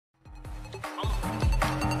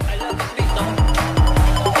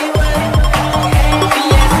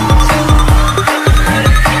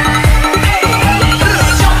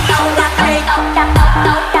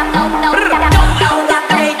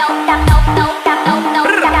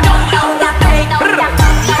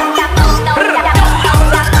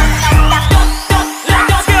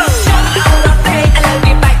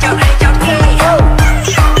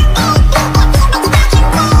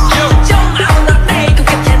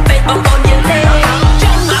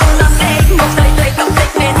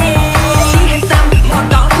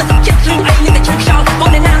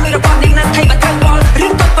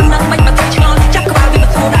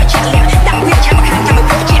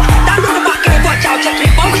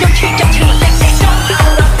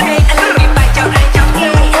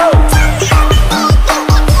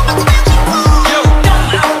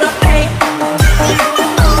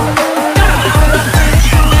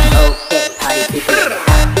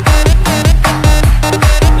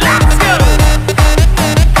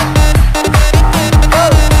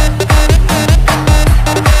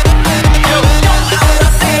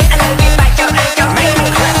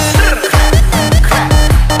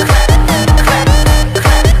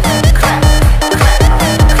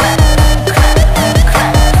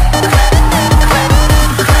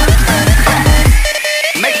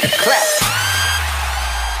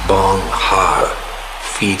Bong hard,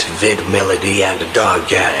 feet vid melody and the dog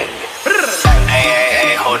gang.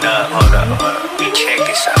 Hey, hold up. Check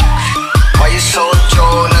this out. Why you so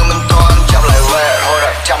Joe? Nâng mình toàn chạm lại về. Hold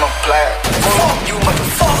up, chạm một play. Fuck you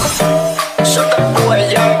motherfucker. Sao ta đuổi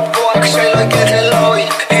dòng con khi xây lối kia thế lối.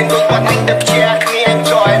 Hình đôi mắt anh đập che khi anh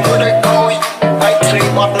tròi mưa đôi côi. Anh thấy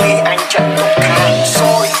bọt mi anh chặt tục khăn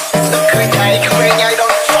xôi. Đừng cười nhảy khi về nhảy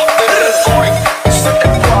don't fuck với đứa coi. Sao ta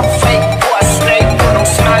qua fake qua snake qua nông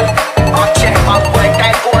snow. Con trẻ mà quay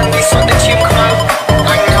cái buồn đi sao ta chim khăn.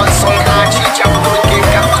 Anh hỏi xong ra chỉ chạm đôi kia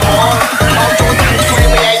cặp khó. Mau trốn thằng chui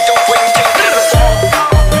mà anh trong quên trên cái đồ bò.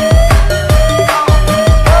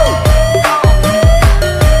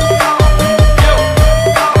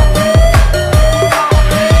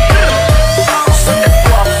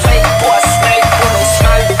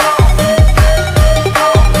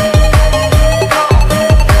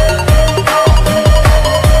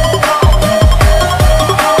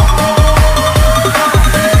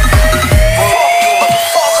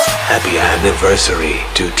 Happy anniversary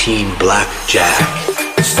to Team BlackJack.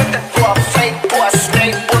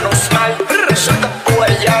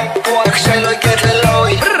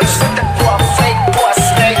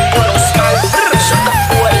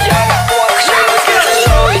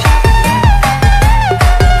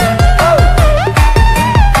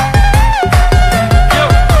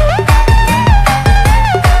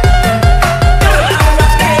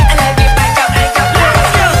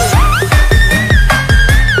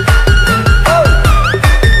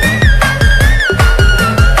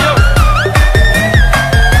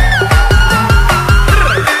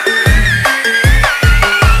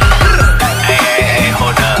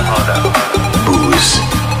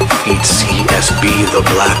 Be the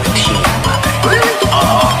black team.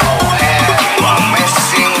 Oh, hell, you are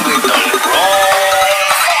messing with the wrong.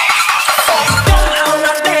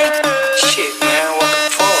 Shit, man, what the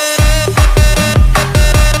fuck?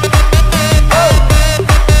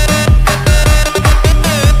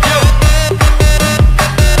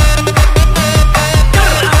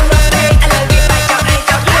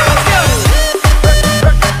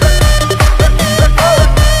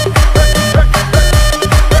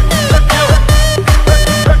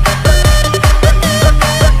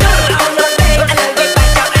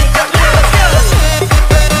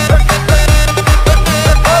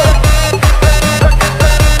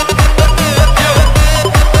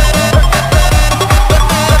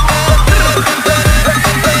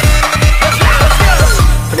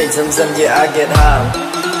 Dần yeah I get high.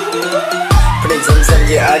 Pretty dần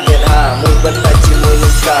yeah I get high. Mùi bên tay chỉ mùi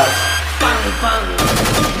lên cao.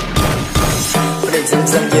 Pretty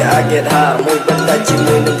dần yeah I get high. Mùi bên tay chỉ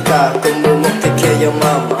mùi lên cao. Cùng mùi một take care your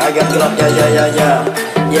mom. I got club yeah.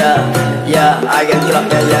 I got club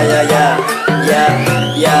yeah.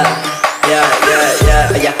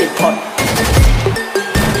 I got it hot.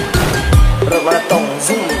 Rồi mà tông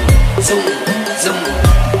zoom.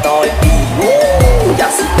 Tôi đi.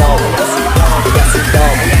 Yes, it does.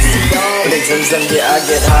 Dần yeah I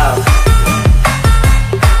get high.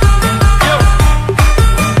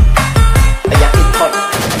 I got it hot.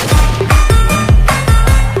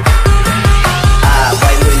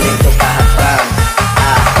 Quay người lên cho ta hát vang.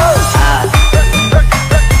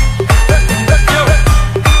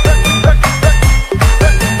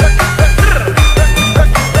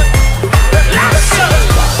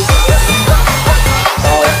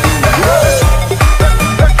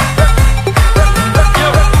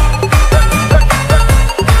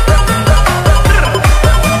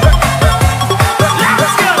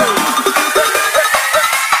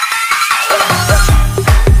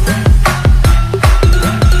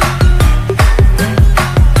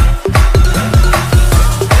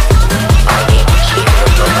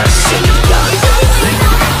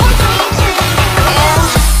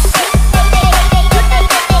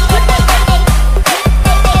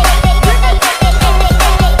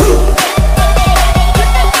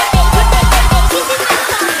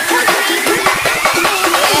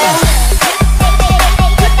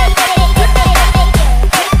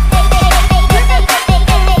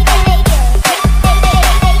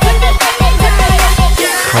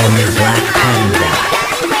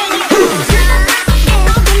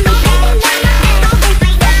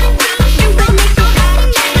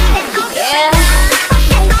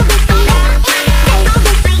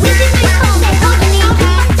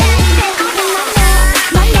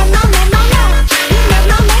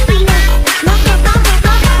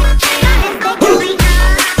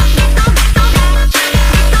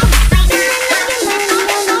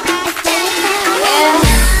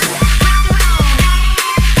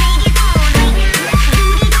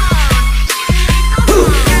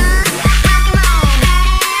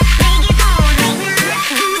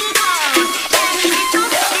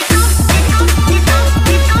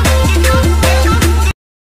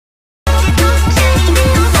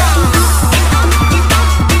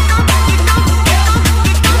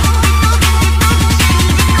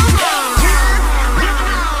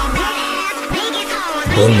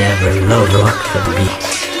 will never low rock the beat.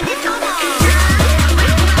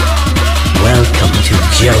 Welcome to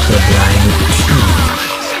JOKERBLIND Team.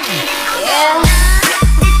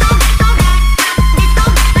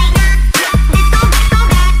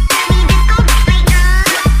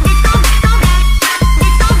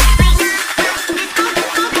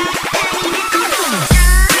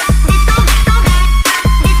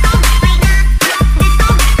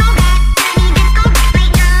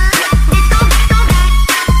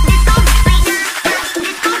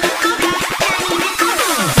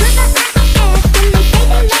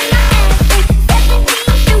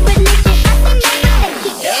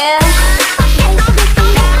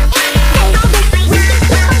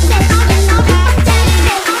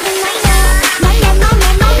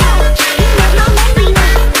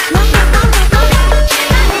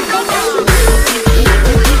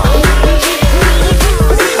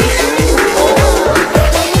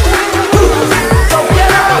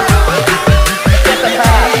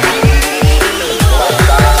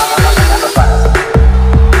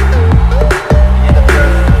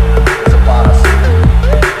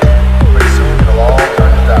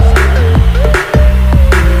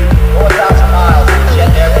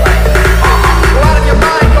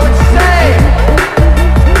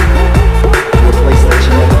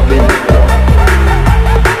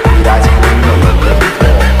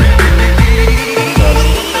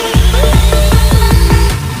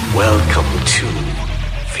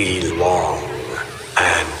 Bong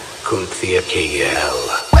and KunThea KL.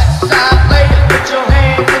 Westside lady, put your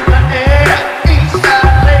hands in the air.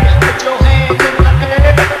 Eastside lady, put your hands in the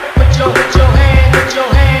air. Put your hands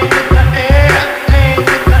in the air. Hands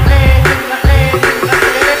in the hands in the hands in the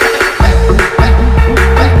air.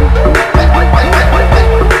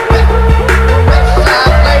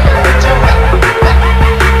 Westside lady, put your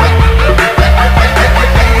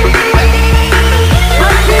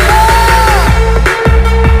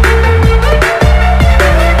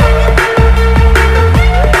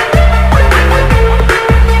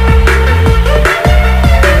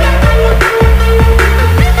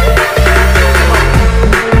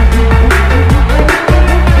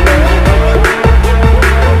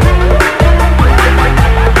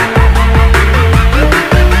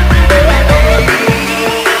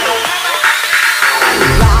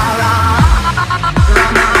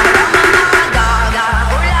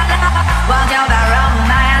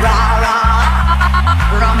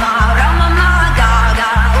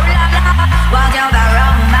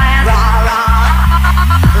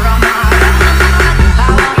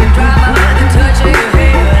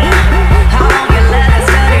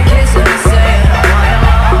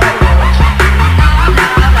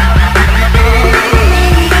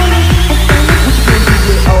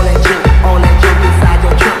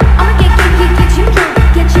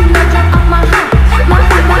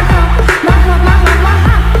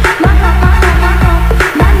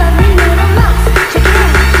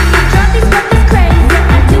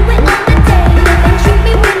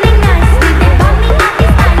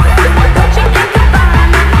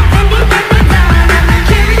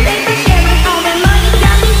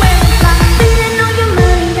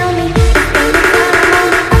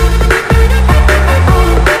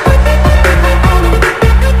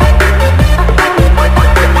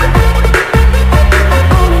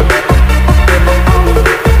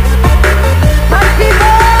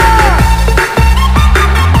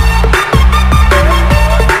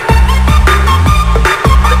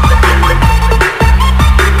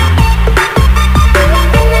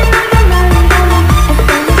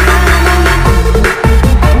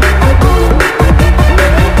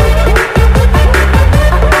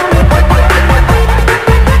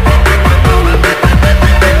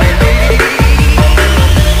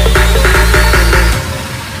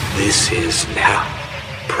This is now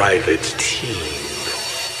PrivateTeam.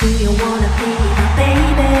 Do you wanna be